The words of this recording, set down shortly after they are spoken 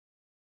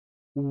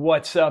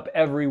What's up,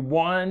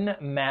 everyone?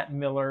 Matt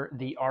Miller,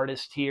 the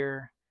artist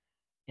here.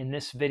 In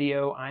this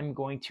video, I'm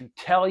going to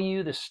tell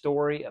you the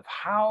story of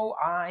how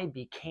I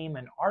became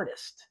an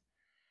artist.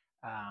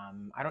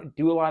 I don't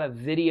do a lot of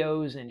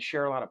videos and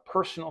share a lot of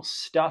personal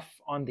stuff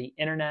on the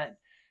internet,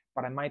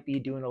 but I might be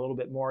doing a little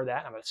bit more of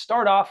that. I'm going to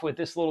start off with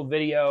this little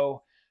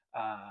video.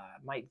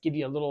 Might give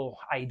you a little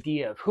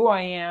idea of who I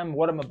am,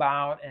 what I'm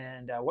about,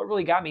 and what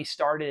really got me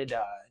started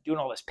doing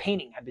all this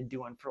painting I've been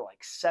doing for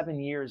like 7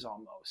 years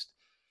almost.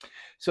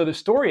 So the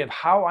story of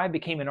how I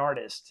became an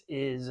artist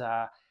is,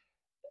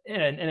 in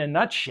a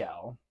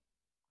nutshell,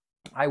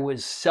 I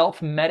was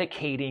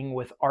self-medicating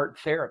with art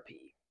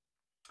therapy,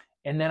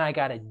 and then I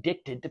got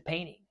addicted to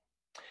painting.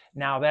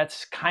 Now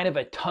that's kind of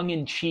a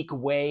tongue-in-cheek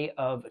way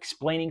of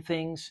explaining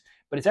things,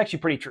 but it's actually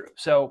pretty true.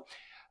 So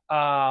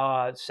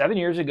 7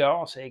 years ago,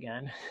 I'll say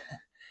again,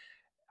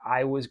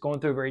 I was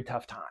going through a very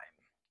tough time,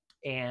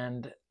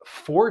 and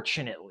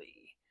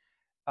fortunately,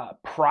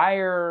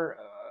 prior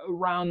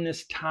around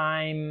this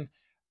time,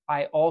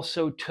 I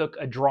also took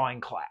a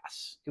drawing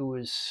class. It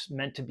was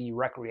meant to be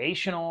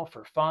recreational,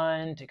 for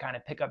fun, to kind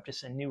of pick up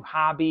just a new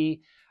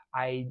hobby.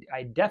 I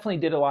definitely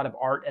did a lot of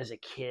art as a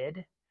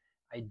kid.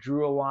 I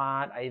drew a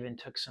lot. I even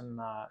took some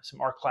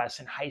art class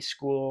in high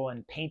school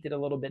and painted a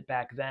little bit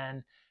back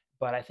then.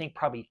 But I think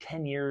probably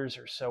 10 years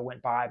or so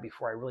went by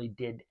before I really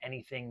did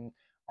anything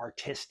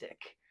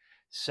artistic.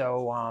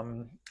 So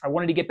I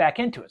wanted to get back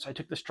into it. So I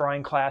took this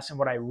drawing class, and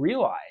what I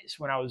realized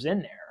when I was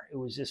in there, it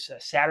was this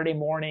Saturday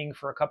morning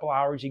for a couple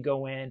hours. You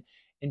go in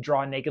and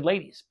draw naked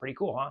ladies. Pretty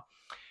cool, huh?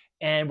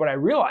 And what I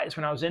realized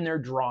when I was in there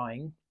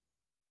drawing,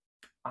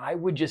 I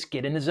would just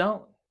get in the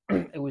zone.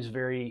 It was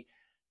very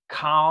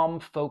calm,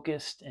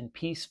 focused, and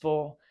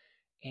peaceful,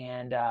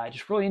 and I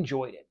just really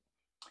enjoyed it.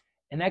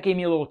 And that gave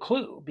me a little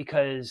clue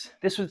because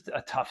this was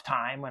a tough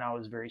time when I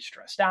was very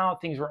stressed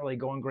out. Things weren't really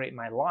going great in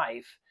my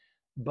life.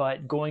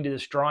 But going to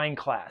this drawing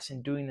class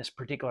and doing this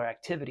particular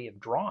activity of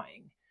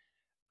drawing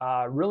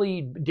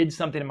really did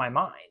something in my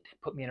mind,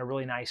 put me in a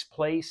really nice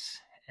place.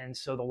 And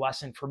so the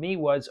lesson for me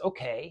was,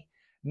 okay,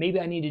 maybe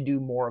I need to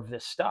do more of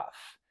this stuff,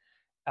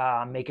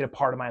 make it a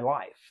part of my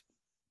life.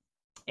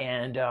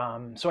 And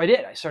so I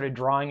did. I started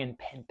drawing and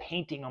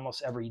painting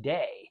almost every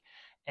day.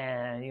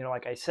 And,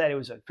 like I said, it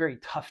was a very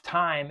tough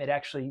time. It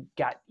actually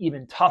got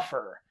even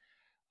tougher.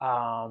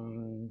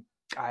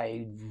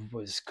 I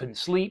couldn't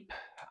sleep.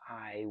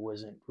 I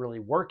wasn't really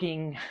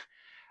working.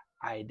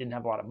 I didn't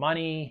have a lot of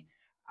money.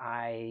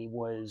 I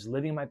was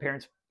living in my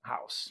parents'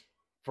 house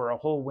for a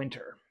whole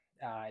winter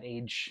at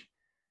age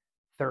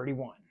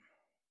 31.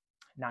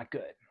 Not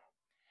good.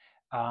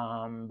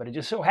 But it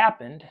just so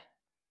happened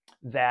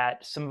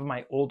that some of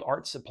my old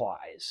art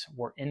supplies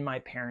were in my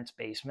parents'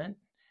 basement,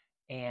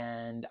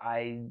 and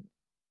I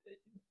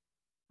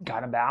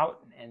got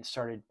about and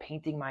started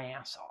painting my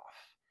ass off.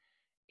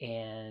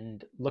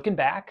 And looking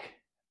back,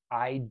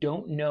 I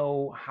don't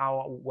know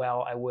how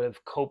well I would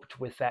have coped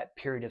with that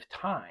period of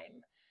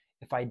time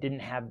if I didn't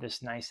have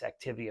this nice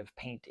activity of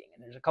painting.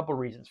 And there's a couple of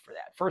reasons for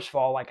that. First of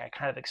all, like I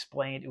kind of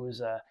explained, it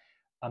was a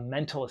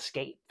mental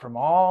escape from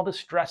all the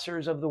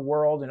stressors of the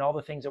world and all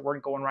the things that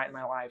weren't going right in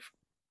my life.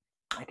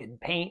 I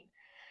could paint,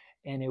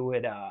 and it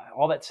would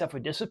all that stuff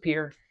would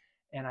disappear,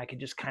 and I could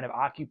just kind of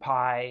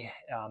occupy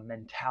a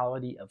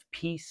mentality of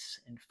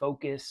peace and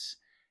focus,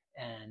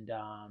 and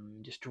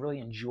just to really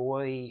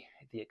enjoy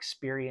the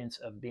experience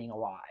of being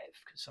alive,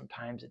 because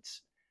sometimes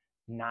it's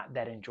not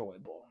that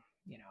enjoyable.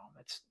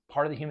 That's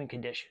part of the human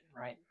condition,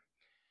 right?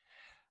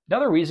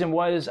 Another reason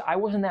was I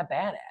wasn't that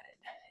bad at it,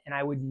 and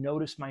I would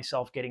notice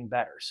myself getting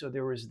better. So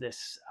there was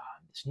this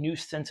new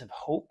sense of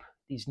hope,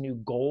 these new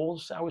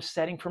goals I was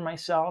setting for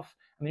myself.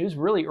 I mean, it was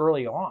really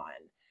early on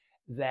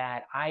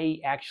that I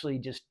actually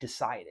just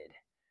decided,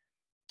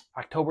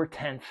 October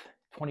 10th,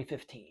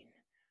 2015.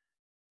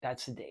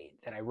 That's the date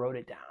that I wrote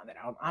it down, that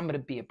I'm going to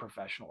be a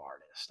professional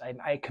artist.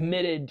 I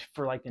committed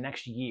for like the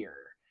next year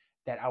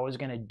that I was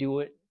going to do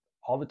it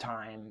all the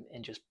time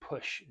and just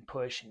push and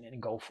push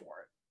and go for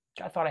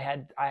it. I thought I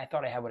had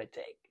what it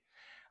takes.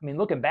 I mean,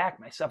 looking back,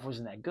 my stuff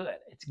wasn't that good.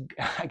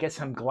 I guess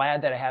I'm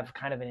glad that I have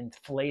kind of an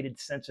inflated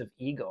sense of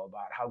ego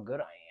about how good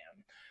I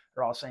am,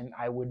 or else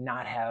I would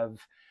not have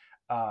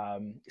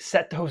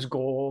set those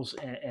goals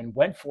and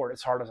went for it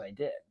as hard as I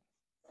did.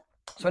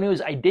 So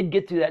anyways, I did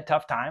get through that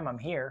tough time. I'm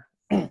here.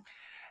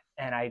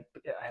 And I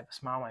have a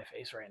smile on my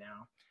face right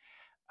now.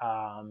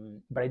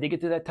 But I did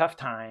get through that tough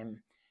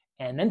time.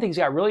 And then things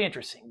got really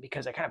interesting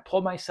because I kind of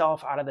pulled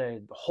myself out of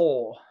the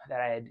hole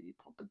that I had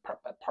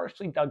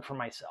partially dug for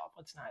myself.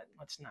 Let's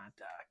not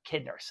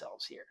kid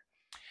ourselves here.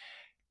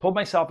 Pulled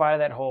myself out of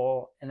that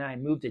hole, and then I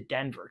moved to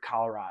Denver,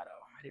 Colorado.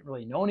 I didn't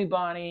really know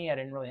anybody. I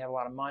didn't really have a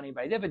lot of money,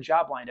 but I did have a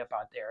job lined up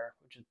out there,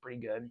 which is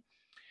pretty good.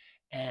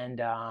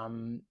 And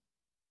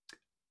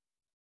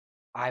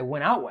I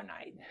went out one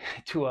night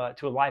to a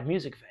live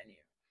music venue,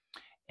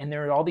 and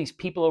there were all these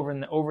people over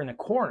in the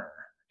corner,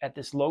 at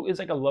this it's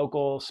like a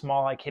local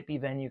small like hippie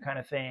venue kind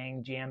of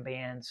thing, jam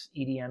bands,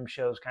 EDM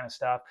shows kind of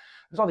stuff.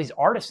 There's all these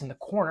artists in the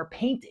corner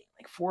painting,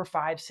 like 4,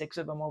 5, 6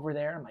 of them over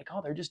there. I'm like,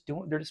 oh, they're just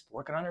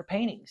working on their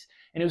paintings.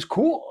 And it was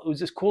cool. It was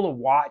just cool to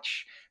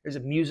watch. There's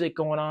a music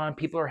going on,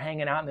 people are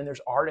hanging out, and then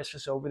there's artists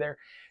just over there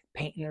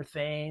painting their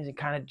things and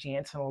kind of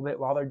dancing a little bit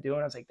while they're doing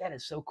it. I was like, that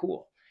is so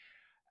cool.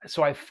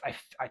 So I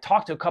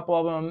talked to a couple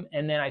of them,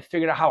 and then I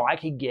figured out how I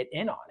could get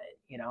in on it,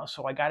 you know?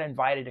 So I got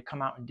invited to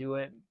come out and do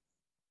it.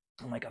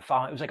 And like it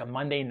was like a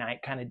Monday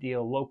night kind of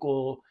deal,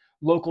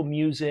 local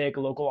music,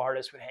 local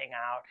artists would hang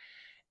out.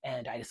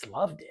 And I just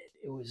loved it.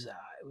 It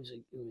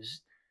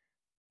was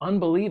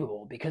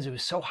unbelievable because it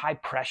was so high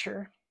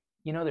pressure.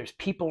 You know, there's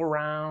people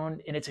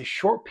around and it's a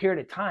short period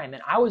of time.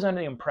 And I was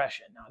under the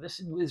impression, now this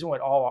isn't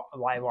what all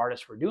live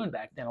artists were doing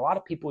back then. A lot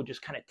of people would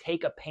just kind of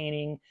take a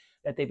painting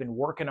that they've been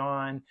working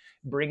on,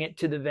 bring it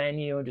to the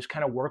venue and just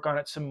kind of work on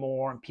it some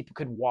more, and people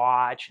could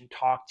watch and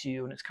talk to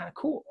you, and it's kind of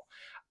cool.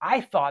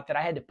 I thought that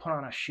I had to put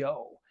on a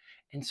show.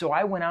 And so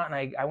I went out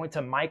and I went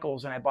to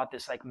Michael's and I bought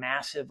this like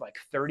massive like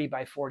 30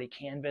 by 40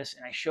 canvas,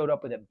 and I showed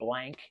up with it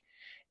blank,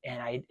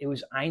 and it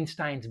was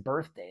Einstein's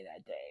birthday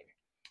that day.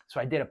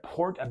 So I did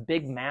a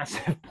big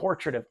massive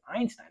portrait of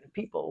Einstein, and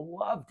people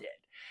loved it.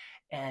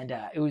 And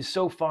it was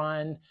so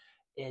fun.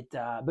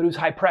 But it was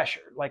high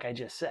pressure, like I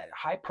just said,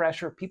 high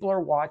pressure. People are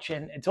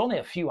watching. It's only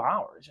a few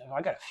hours.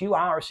 I got a few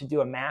hours to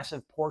do a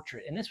massive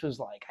portrait. And this was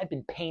like, I'd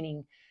been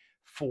painting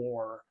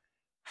for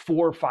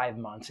 4 or 5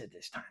 months at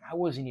this time. I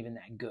wasn't even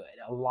that good.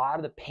 A lot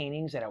of the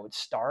paintings that I would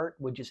start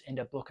would just end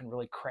up looking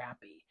really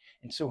crappy.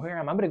 And so here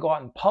I'm going to go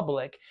out in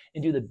public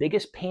and do the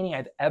biggest painting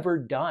I've ever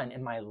done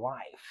in my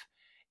life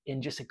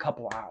in just a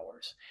couple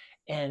hours.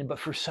 But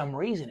for some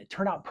reason, it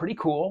turned out pretty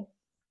cool.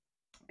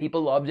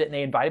 People loved it, and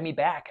they invited me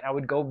back, and I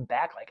would go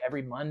back like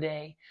every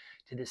Monday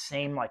to the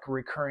same like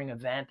recurring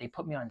event. They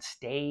put me on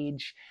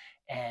stage,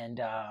 and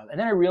then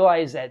I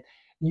realized that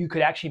you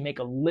could actually make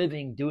a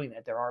living doing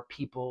that. There are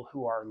people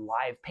who are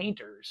live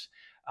painters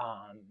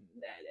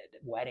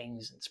at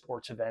weddings and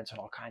sports events and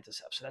all kinds of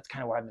stuff. So that's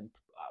kind of what I've been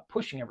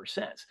pushing ever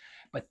since.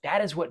 But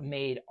that is what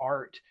made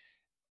art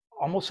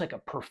almost like a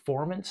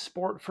performance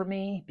sport for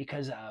me,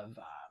 because of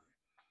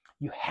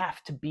you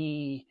have to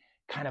be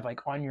kind of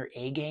like on your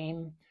A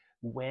game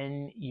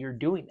when you're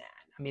doing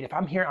that. I mean, if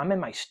I'm here, I'm in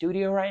my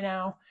studio right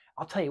now,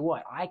 I'll tell you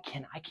what, I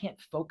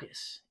can't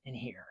focus in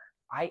here.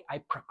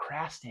 I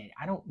procrastinate.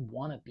 I don't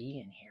want to be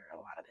in here a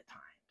lot of the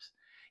times.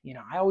 You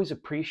know, I always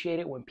appreciate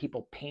it when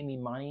people pay me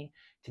money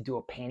to do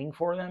a painting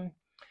for them,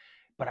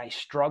 but I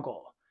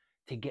struggle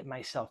to get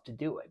myself to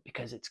do it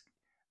because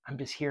I'm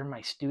just here in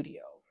my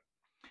studio.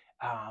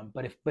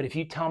 But if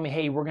you tell me,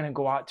 hey, we're going to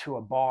go out to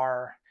a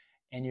bar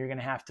and you're going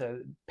to have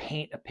to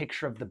paint a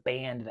picture of the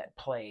band that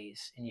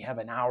plays, and you have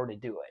an hour to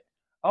do it.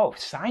 Oh,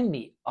 sign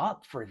me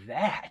up for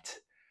that.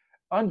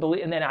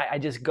 Unbelievable. And then I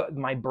just go,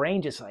 my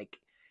brain just like,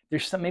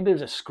 maybe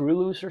there's a screw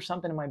loose or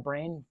something in my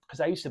brain. Cause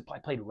I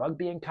played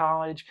rugby in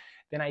college.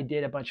 Then I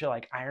did a bunch of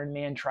like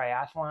Ironman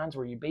triathlons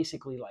where you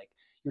basically like,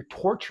 you're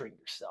torturing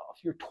yourself.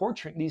 You're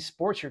torturing these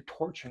sports. You're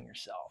torturing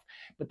yourself,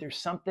 but there's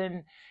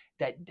something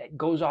that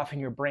goes off in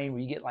your brain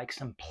where you get like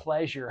some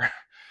pleasure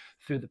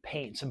through the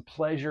pain, some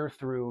pleasure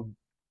through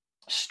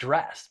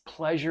stress,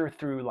 pleasure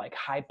through like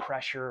high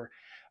pressure,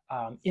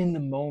 in the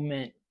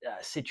moment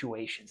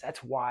situations.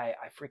 That's why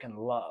I freaking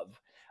love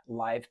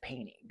live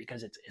painting,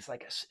 because it's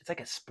like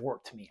a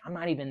sport to me. I'm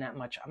not even that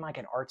much. I'm like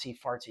an artsy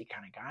fartsy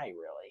kind of guy,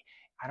 really.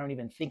 I don't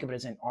even think of it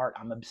as an art.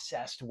 I'm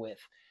obsessed with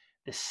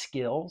the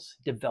skills,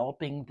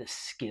 developing the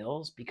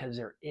skills, because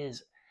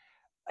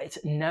it's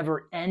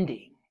never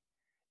ending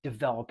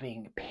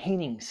developing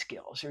painting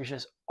skills. There's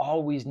just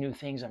always new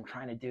things I'm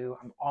trying to do.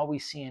 I'm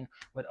always seeing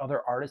what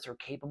other artists are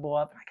capable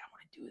of. And like, I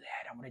want to do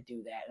that. I want to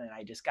do that. And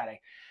I just got to,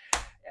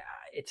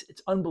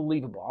 it's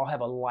unbelievable. I'll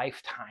have a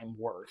lifetime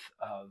worth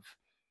of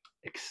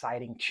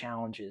exciting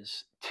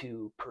challenges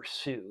to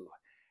pursue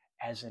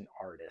as an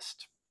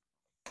artist.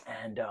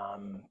 And,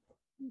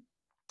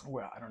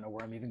 well, I don't know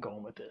where I'm even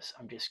going with this.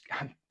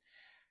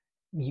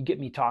 You get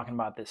me talking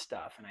about this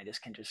stuff and I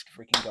just can just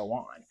freaking go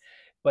on.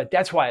 But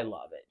that's why I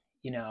love it.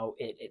 You know,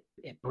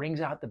 it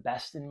brings out the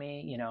best in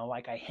me. You know,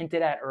 like I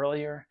hinted at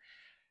earlier,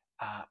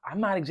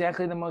 I'm not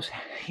exactly the most,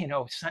 you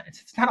know,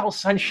 it's not all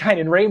sunshine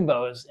and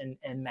rainbows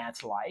in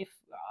Matt's life.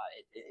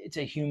 It's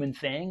a human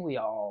thing. We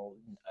all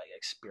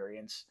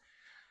experience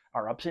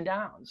our ups and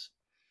downs,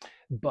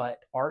 but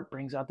art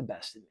brings out the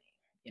best in me.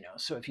 You know,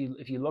 so if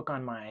you look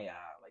on my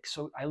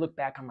so I look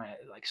back on my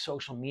like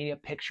social media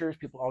pictures,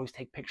 people always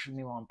take pictures of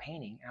me while I'm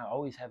painting, and I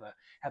always have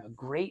a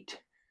great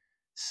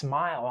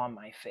smile on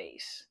my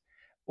face.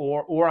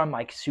 Or I'm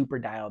like super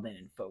dialed in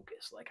and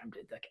focused, like I'm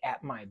like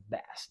at my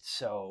best.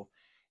 So,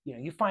 you know,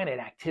 you find an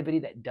activity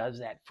that does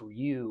that for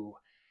you,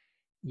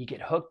 you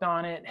get hooked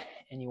on it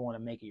and you want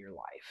to make it your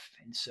life.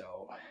 And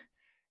so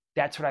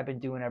that's what I've been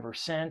doing ever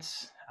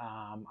since.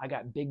 I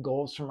got big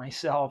goals for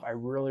myself. I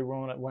really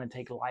want to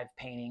take live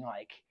painting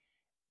like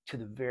to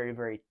the very,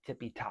 very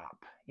tippy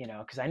top, you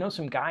know, because I know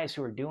some guys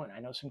who are doing it. I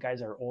know some guys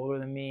that are older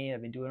than me.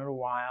 I've been doing it a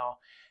while.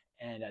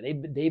 and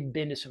they've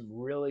been to some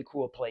really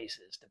cool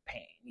places to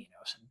paint. You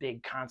know, some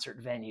big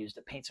concert venues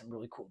to paint some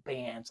really cool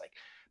bands, like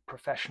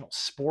professional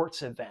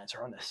sports events,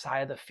 or on the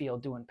side of the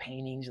field doing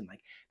paintings, and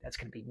like that's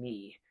going to be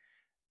me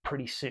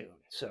pretty soon.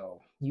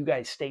 So you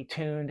guys stay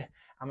tuned.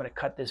 I'm going to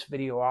cut this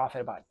video off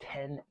at about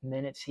 10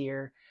 minutes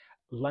here.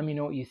 Let me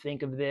know what you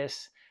think of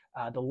this.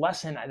 The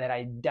lesson that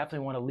I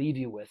definitely want to leave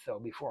you with, though,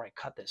 before I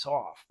cut this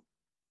off,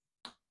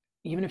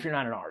 even if you're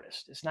not an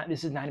artist,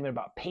 this is not even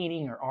about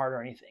painting or art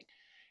or anything,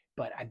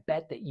 but I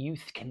bet that you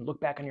can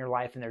look back on your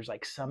life and there's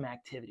like some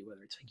activity,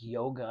 whether it's like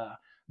yoga,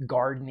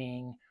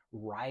 gardening,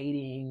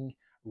 writing,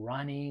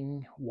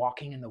 running,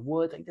 walking in the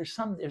woods. Like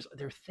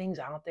there are things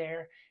out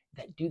there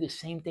that do the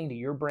same thing to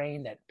your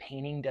brain that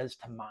painting does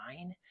to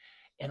mine.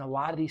 And a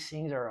lot of these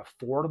things are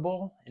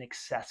affordable and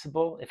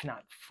accessible, if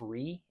not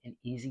free, and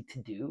easy to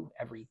do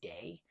every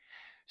day.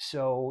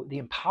 So the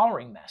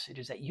empowering message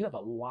is that you have a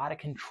lot of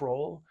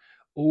control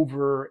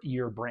over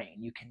your brain.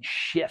 You can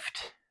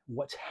shift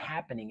what's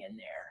happening in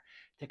there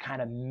to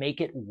kind of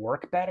make it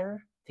work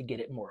better, to get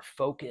it more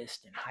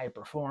focused and high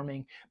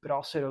performing, but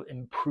also to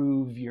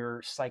improve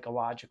your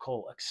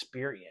psychological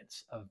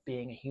experience of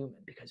being a human,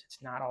 because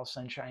it's not all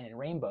sunshine and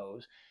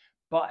rainbows,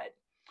 but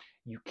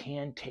you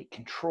can take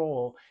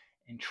control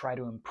and try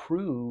to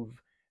improve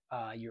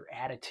your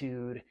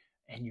attitude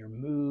and your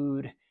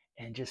mood,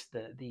 and just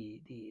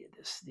the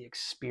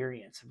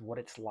experience of what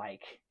it's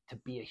like to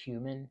be a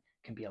human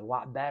can be a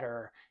lot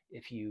better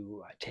if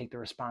you take the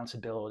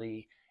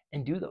responsibility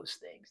and do those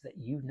things that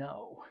you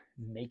know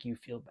make you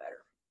feel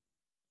better.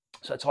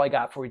 So that's all I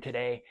got for you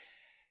today.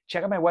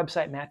 Check out my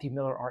website,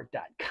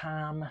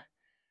 MatthewMillerArt.com.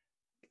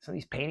 Some of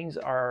these paintings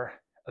are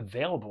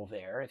available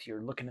there. If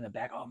you're looking in the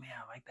back, oh man,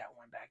 I like that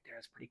one back there.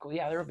 That's pretty cool.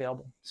 Yeah, they're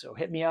available. So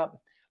hit me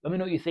up. Let me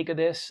know what you think of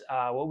this.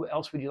 What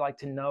else would you like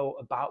to know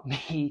about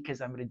me?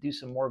 Because I'm going to do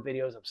some more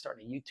videos. I'm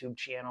starting a YouTube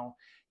channel.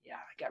 Yeah,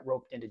 I got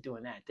roped into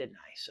doing that, didn't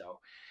I? So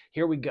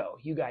here we go.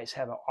 You guys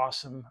have an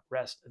awesome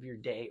rest of your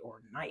day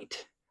or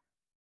night.